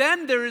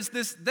 then there's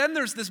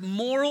this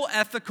moral,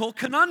 ethical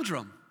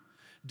conundrum.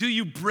 Do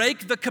you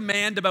break the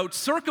command about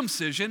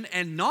circumcision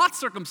and not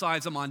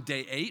circumcise them on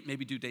day 8,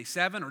 maybe do day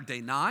 7 or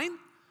day 9?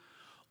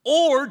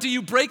 Or do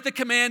you break the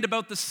command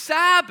about the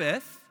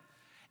Sabbath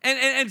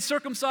and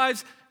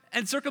circumcise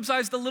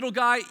the little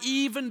guy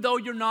even though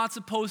you're not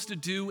supposed to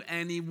do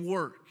any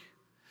work?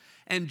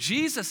 And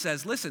Jesus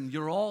says, listen,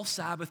 you're all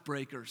Sabbath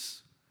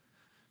breakers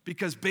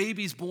because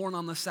babies born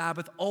on the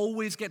Sabbath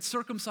always get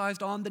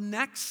circumcised on the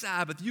next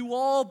Sabbath. You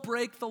all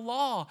break the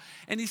law.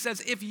 And he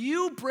says, if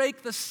you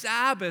break the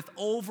Sabbath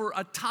over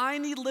a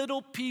tiny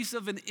little piece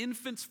of an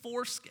infant's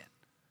foreskin,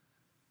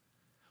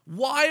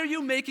 why are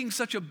you making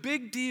such a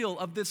big deal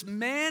of this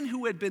man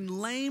who had been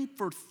lame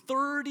for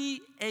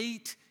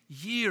 38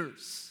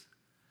 years?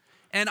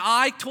 And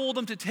I told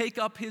him to take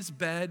up his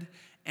bed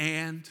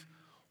and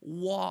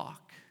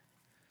walk.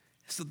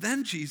 So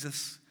then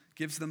Jesus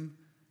gives them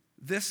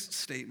this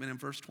statement in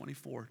verse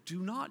 24. Do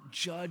not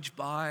judge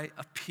by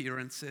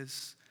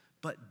appearances,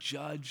 but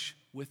judge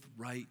with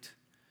right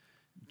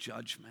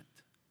judgment.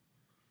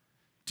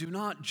 Do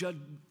not judge.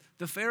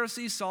 The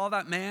Pharisees saw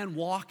that man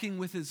walking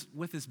with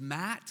his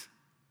mat,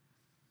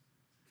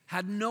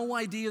 had no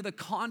idea the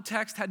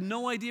context, had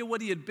no idea what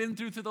he had been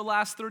through the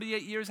last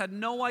 38 years, had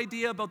no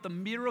idea about the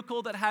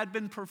miracle that had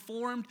been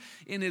performed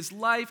in his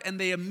life, and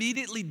they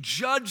immediately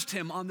judged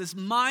him on this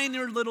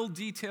minor little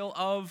detail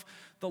of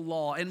the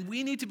law. And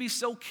we need to be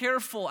so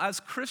careful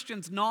as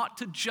Christians not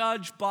to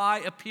judge by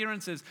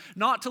appearances,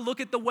 not to look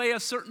at the way a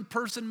certain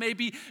person may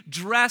be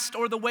dressed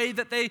or the way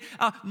that they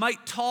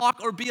might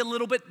talk or be a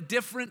little bit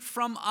different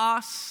from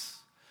us.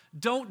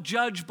 Don't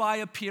judge by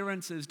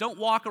appearances. Don't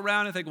walk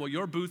around and think, well,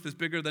 your booth is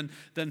bigger than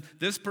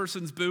this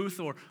person's booth,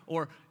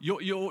 or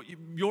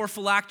your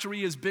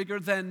phylactery is bigger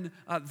than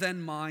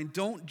mine.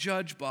 Don't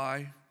judge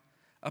by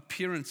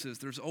appearances.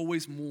 There's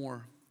always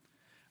more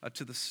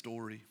to the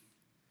story.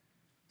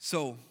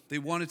 So they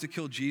wanted to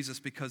kill Jesus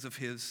because of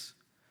his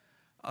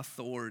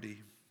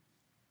authority.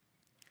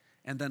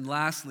 And then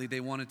lastly,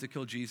 they wanted to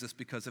kill Jesus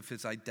because of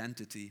his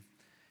identity.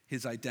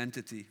 His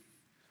identity.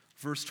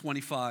 Verse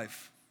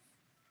 25.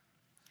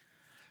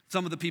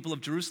 Some of the people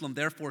of Jerusalem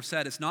therefore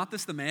said, "Is not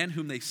this the man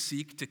whom they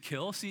seek to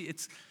kill?" See,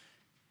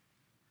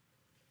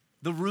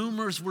 the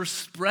rumors were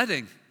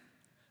spreading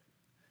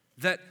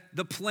that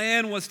the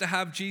plan was to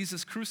have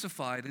Jesus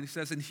crucified. And he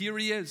says, and here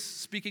he is,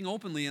 speaking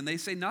openly, and they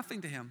say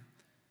nothing to him.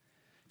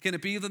 Can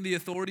it be that the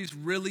authorities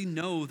really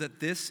know that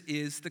this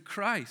is the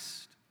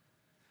Christ?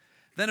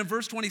 Then in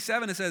verse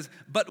 27 it says,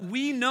 "But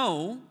we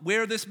know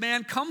where this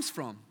man comes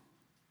from.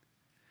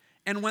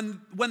 And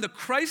when the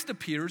Christ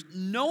appears,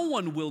 no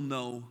one will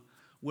know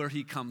where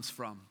he comes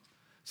from."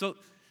 So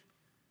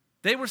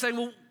they were saying,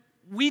 well,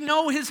 we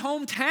know his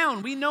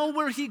hometown. We know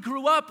where he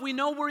grew up. We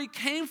know where he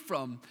came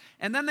from.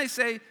 And then they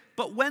say,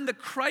 but when the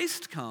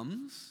Christ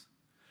comes,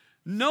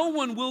 no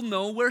one will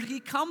know where he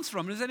comes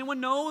from. Does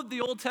anyone know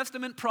the Old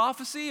Testament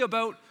prophecy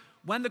about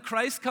when the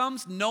Christ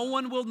comes, no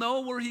one will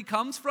know where he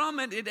comes from?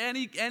 And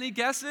any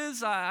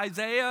guesses?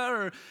 Isaiah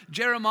or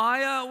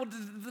Jeremiah? Well,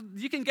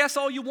 you can guess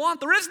all you want.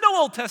 There is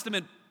no Old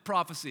Testament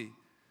prophecy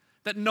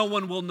that no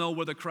one will know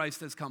where the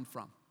Christ has come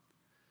from.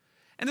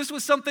 And this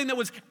was something that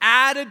was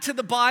added to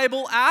the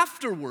Bible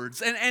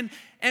afterwards.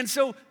 And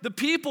so the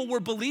people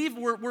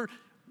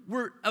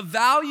were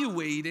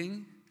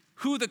evaluating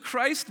who the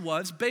Christ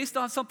was based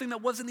on something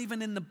that wasn't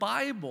even in the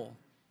Bible,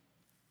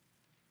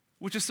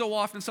 which is so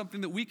often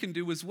something that we can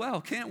do as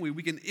well, can't we?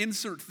 We can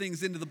insert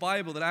things into the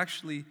Bible that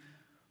actually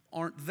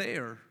aren't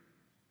there.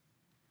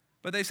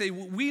 But they say,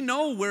 we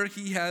know where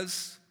he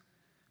has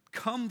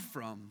come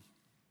from.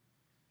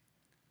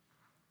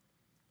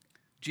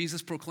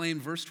 Jesus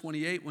proclaimed, verse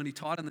 28, when he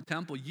taught in the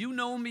temple, "You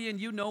know me and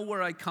you know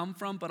where I come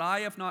from, but I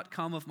have not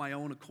come of my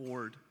own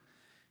accord.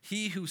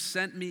 He who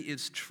sent me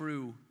is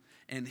true,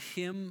 and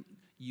him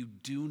you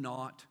do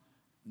not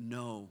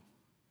know."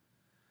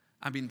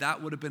 I mean,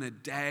 that would have been a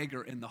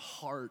dagger in the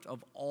heart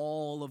of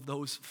all of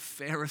those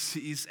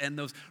Pharisees and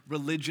those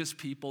religious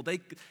people.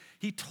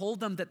 He told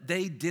them that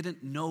they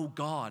didn't know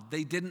God.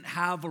 They didn't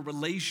have a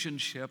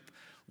relationship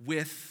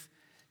with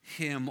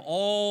him.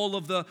 All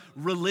of the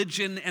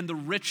religion and the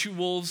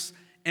rituals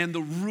and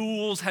the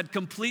rules had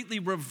completely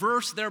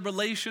reversed their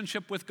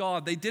relationship with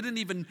God. They didn't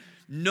even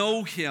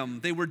know him.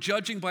 They were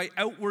judging by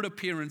outward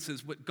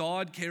appearances. What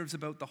God cares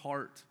about the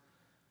heart.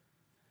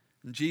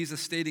 And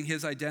Jesus stating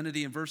his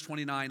identity in verse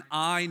 29,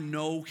 "I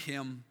know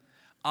him.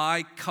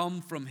 I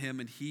come from him,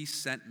 and he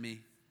sent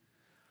me."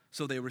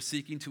 So they were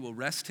seeking to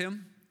arrest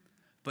him,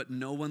 but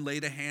no one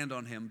laid a hand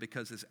on him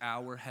because his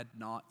hour had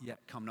not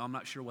yet come. Now, I'm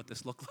not sure what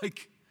this looked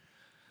like.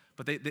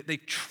 But they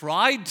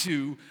tried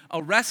to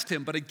arrest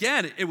him. But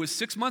again, it was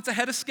 6 months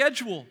ahead of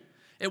schedule.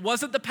 It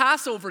wasn't the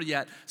Passover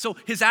yet. So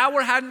his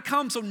hour hadn't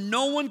come, so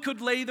no one could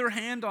lay their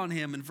hand on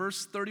him. In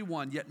verse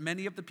 31, yet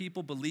many of the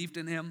people believed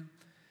in him.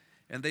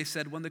 And they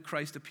said, when the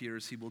Christ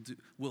appears,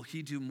 will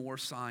he do more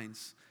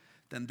signs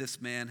than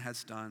this man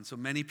has done? So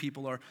many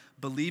people are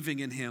believing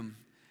in him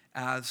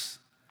as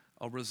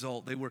a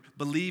result. They were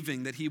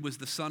believing that he was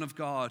the Son of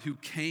God who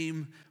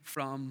came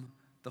from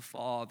the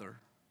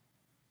Father.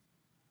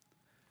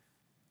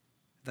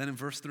 Then in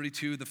verse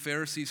 32, the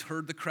Pharisees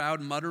heard the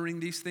crowd muttering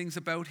these things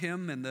about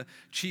him, and the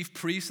chief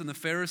priests and the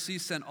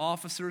Pharisees sent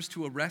officers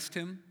to arrest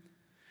him.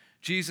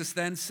 Jesus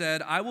then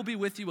said, "I will be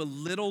with you a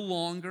little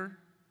longer,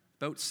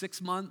 about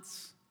 6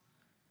 months,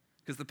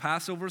 because the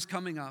Passover is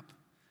coming up,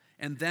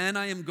 and then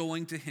I am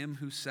going to him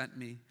who sent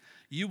me.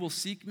 You will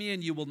seek me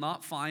and you will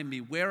not find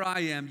me. Where I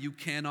am, you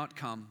cannot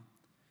come."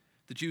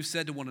 The Jews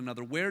said to one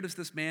another, "Where does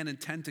this man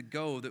intend to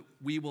go that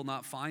we will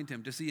not find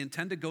him? Does he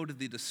intend to go to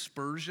the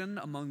dispersion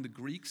among the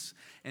Greeks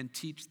and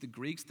teach the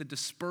Greeks?" The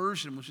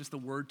dispersion was just the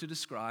word to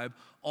describe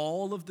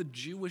all of the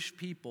Jewish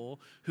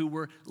people who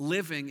were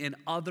living in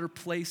other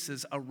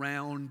places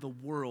around the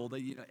world.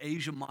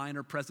 Asia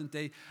Minor, present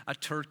day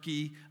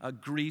Turkey,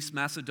 Greece,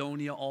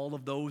 Macedonia, all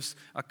of those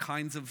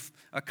kinds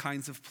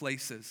of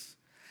places.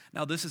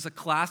 Now, this is a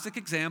classic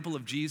example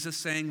of Jesus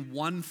saying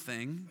one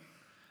thing,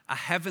 a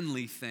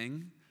heavenly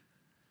thing,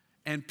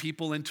 and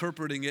people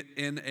interpreting it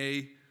in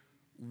a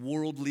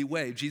worldly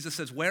way. Jesus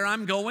says, "Where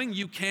I'm going,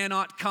 you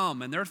cannot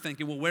come." And they're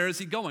thinking, well, where is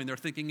he going? They're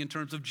thinking in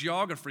terms of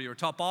geography or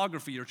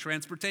topography or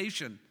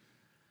transportation.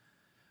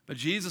 But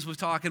Jesus was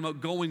talking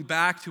about going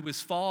back to his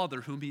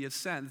Father whom he has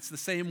sent. It's the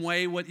same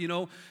way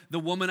the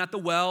woman at the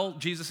well,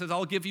 Jesus says,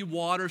 I'll give you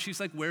water. She's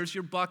like, where's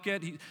your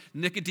bucket?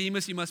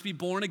 Nicodemus, you must be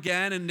born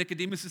again. And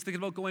Nicodemus is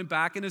thinking about going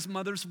back in his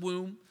mother's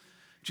womb.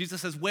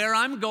 Jesus says, where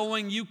I'm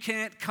going, you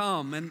can't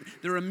come. And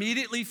they're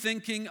immediately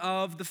thinking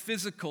of the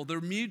physical. They're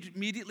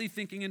immediately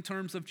thinking in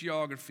terms of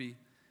geography.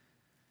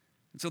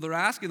 And so they're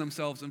asking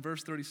themselves in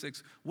verse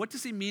 36, what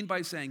does he mean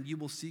by saying, you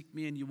will seek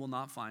me and you will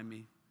not find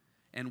me?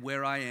 And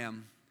where I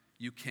am,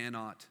 you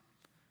cannot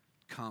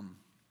come.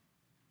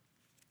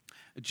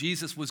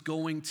 Jesus was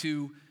going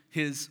to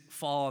his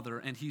Father,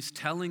 and he's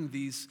telling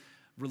these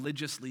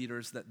religious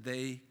leaders that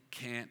they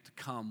can't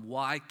come.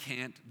 Why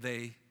can't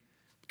they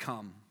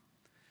come?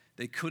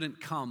 They couldn't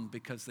come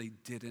because they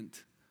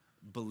didn't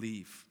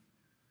believe.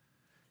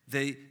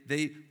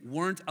 They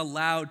weren't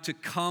allowed to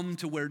come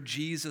to where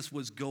Jesus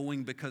was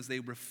going because they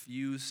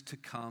refused to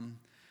come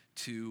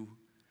to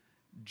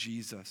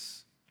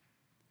Jesus.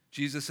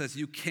 Jesus says,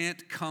 you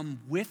can't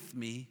come with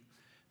me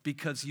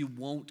because you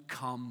won't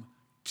come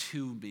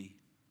to me.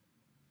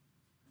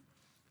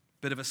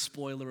 Bit of a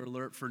spoiler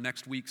alert for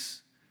next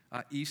week's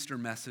Easter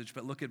message,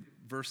 but look at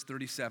verse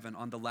 37.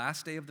 On the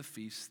last day of the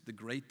feast, the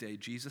great day,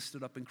 Jesus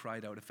stood up and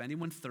cried out, if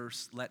anyone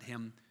thirsts, let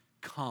him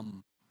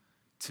come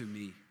to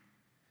me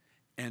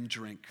and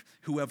drink.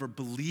 Whoever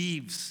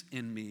believes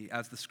in me,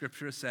 as the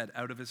scripture has said,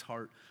 out of his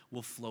heart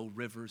will flow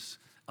rivers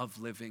of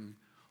living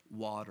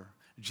water.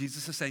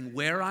 Jesus is saying,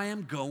 where I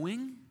am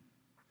going,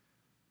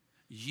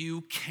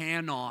 you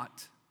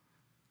cannot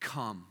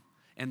come.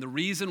 And the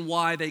reason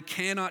why they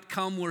cannot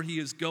come where he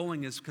is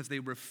going is because they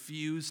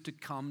refuse to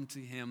come to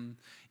him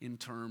in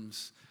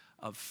terms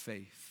of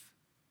faith.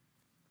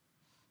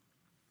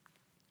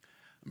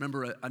 I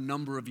remember a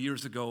number of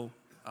years ago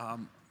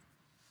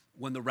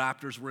when the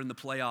Raptors were in the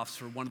playoffs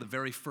for one of the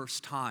very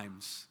first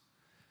times,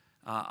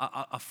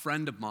 a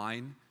friend of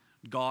mine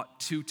got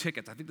 2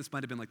 tickets. I think this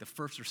might have been like the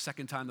first or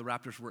second time the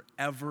Raptors were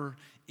ever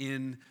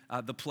in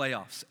the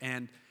playoffs.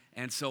 And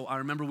so I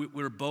remember we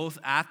were both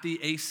at the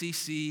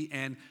ACC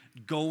and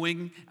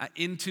going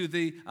into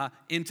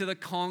the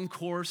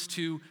concourse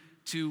to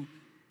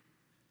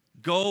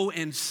go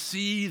and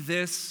see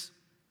this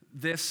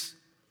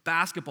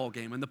basketball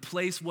game. And the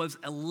place was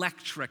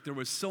electric. There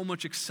was so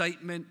much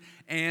excitement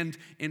and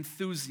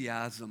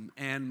enthusiasm.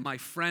 And my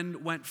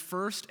friend went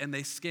first, and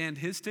they scanned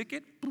his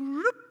ticket,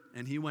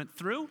 and he went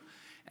through.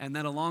 And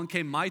then along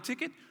came my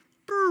ticket,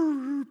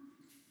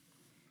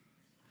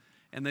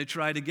 and they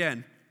tried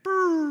again.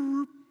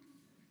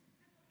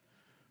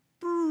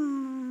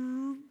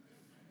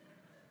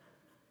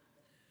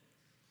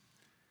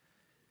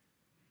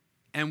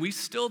 And we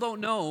still don't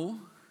know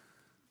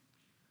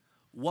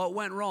what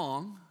went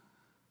wrong,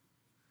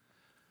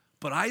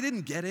 but I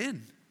didn't get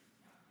in.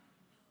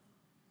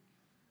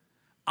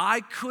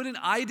 I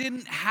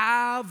didn't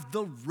have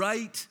the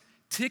right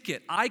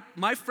ticket.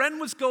 My friend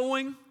was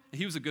going,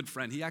 he was a good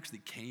friend. He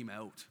actually came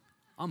out.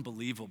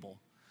 Unbelievable.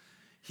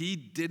 He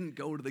didn't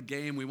go to the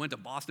game. We went to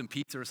Boston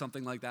Pizza or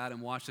something like that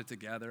and watched it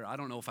together. I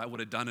don't know if I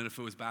would have done it if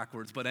it was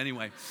backwards, but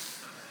anyway.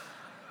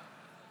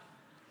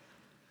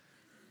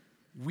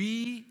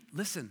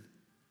 Listen,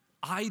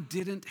 I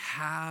didn't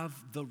have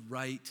the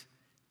right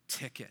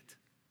ticket.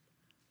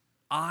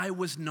 I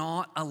was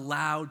not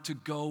allowed to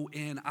go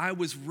in. I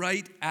was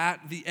right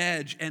at the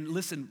edge. And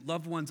listen,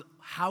 loved ones,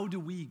 how do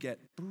we get?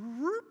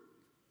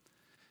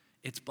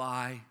 It's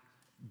by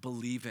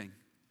believing.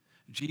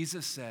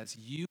 Jesus says,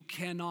 you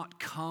cannot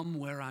come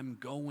where I'm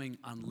going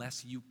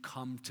unless you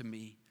come to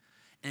me.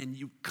 And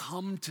you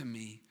come to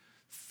me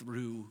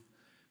through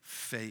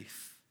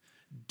faith.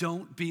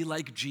 Don't be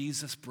like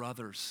Jesus'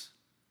 brothers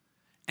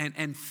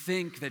and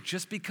think that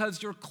just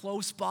because you're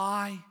close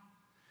by,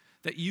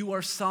 that you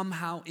are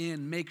somehow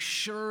in. Make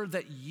sure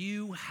that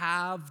you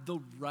have the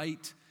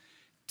right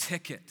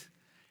ticket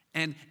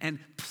and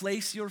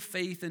place your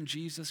faith in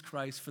Jesus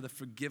Christ for the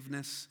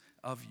forgiveness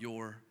of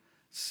your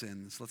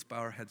sins. Let's bow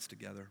our heads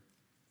together.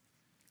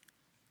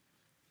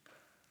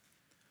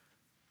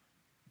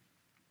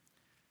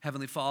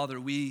 Heavenly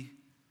Father, we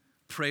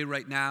pray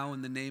right now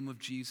in the name of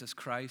Jesus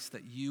Christ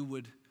that you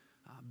would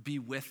be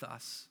with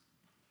us.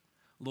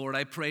 Lord,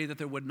 I pray that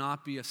there would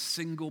not be a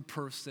single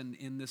person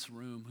in this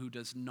room who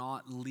does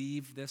not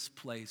leave this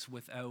place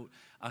without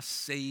a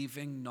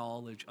saving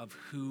knowledge of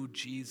who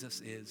Jesus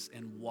is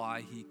and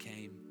why he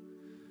came.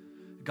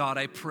 God,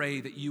 I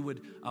pray that you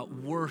would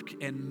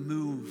work and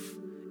move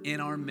in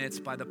our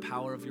midst by the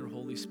power of your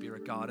Holy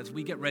Spirit, God. As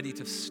we get ready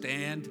to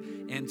stand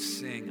and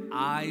sing,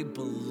 I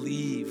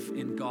believe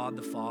in God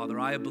the Father.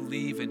 I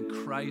believe in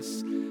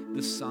Christ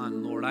the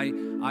Son, Lord.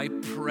 I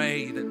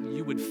pray that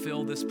you would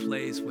fill this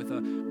place with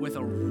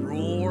a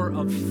roar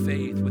of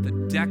faith, with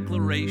a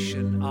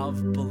declaration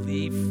of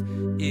belief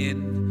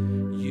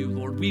in you,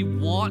 Lord. We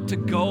want to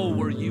go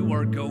where you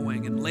are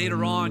going. And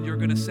later on, you're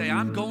going to say,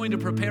 I'm going to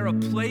prepare a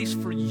place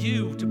for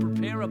you, to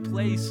prepare a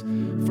place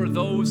for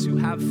those who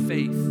have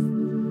faith.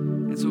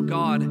 And so,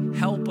 God,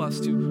 help us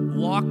to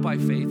walk by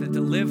faith and to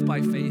live by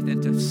faith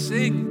and to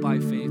sing by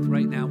faith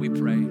right now, we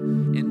pray.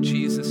 In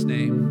Jesus'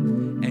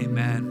 name,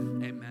 Amen.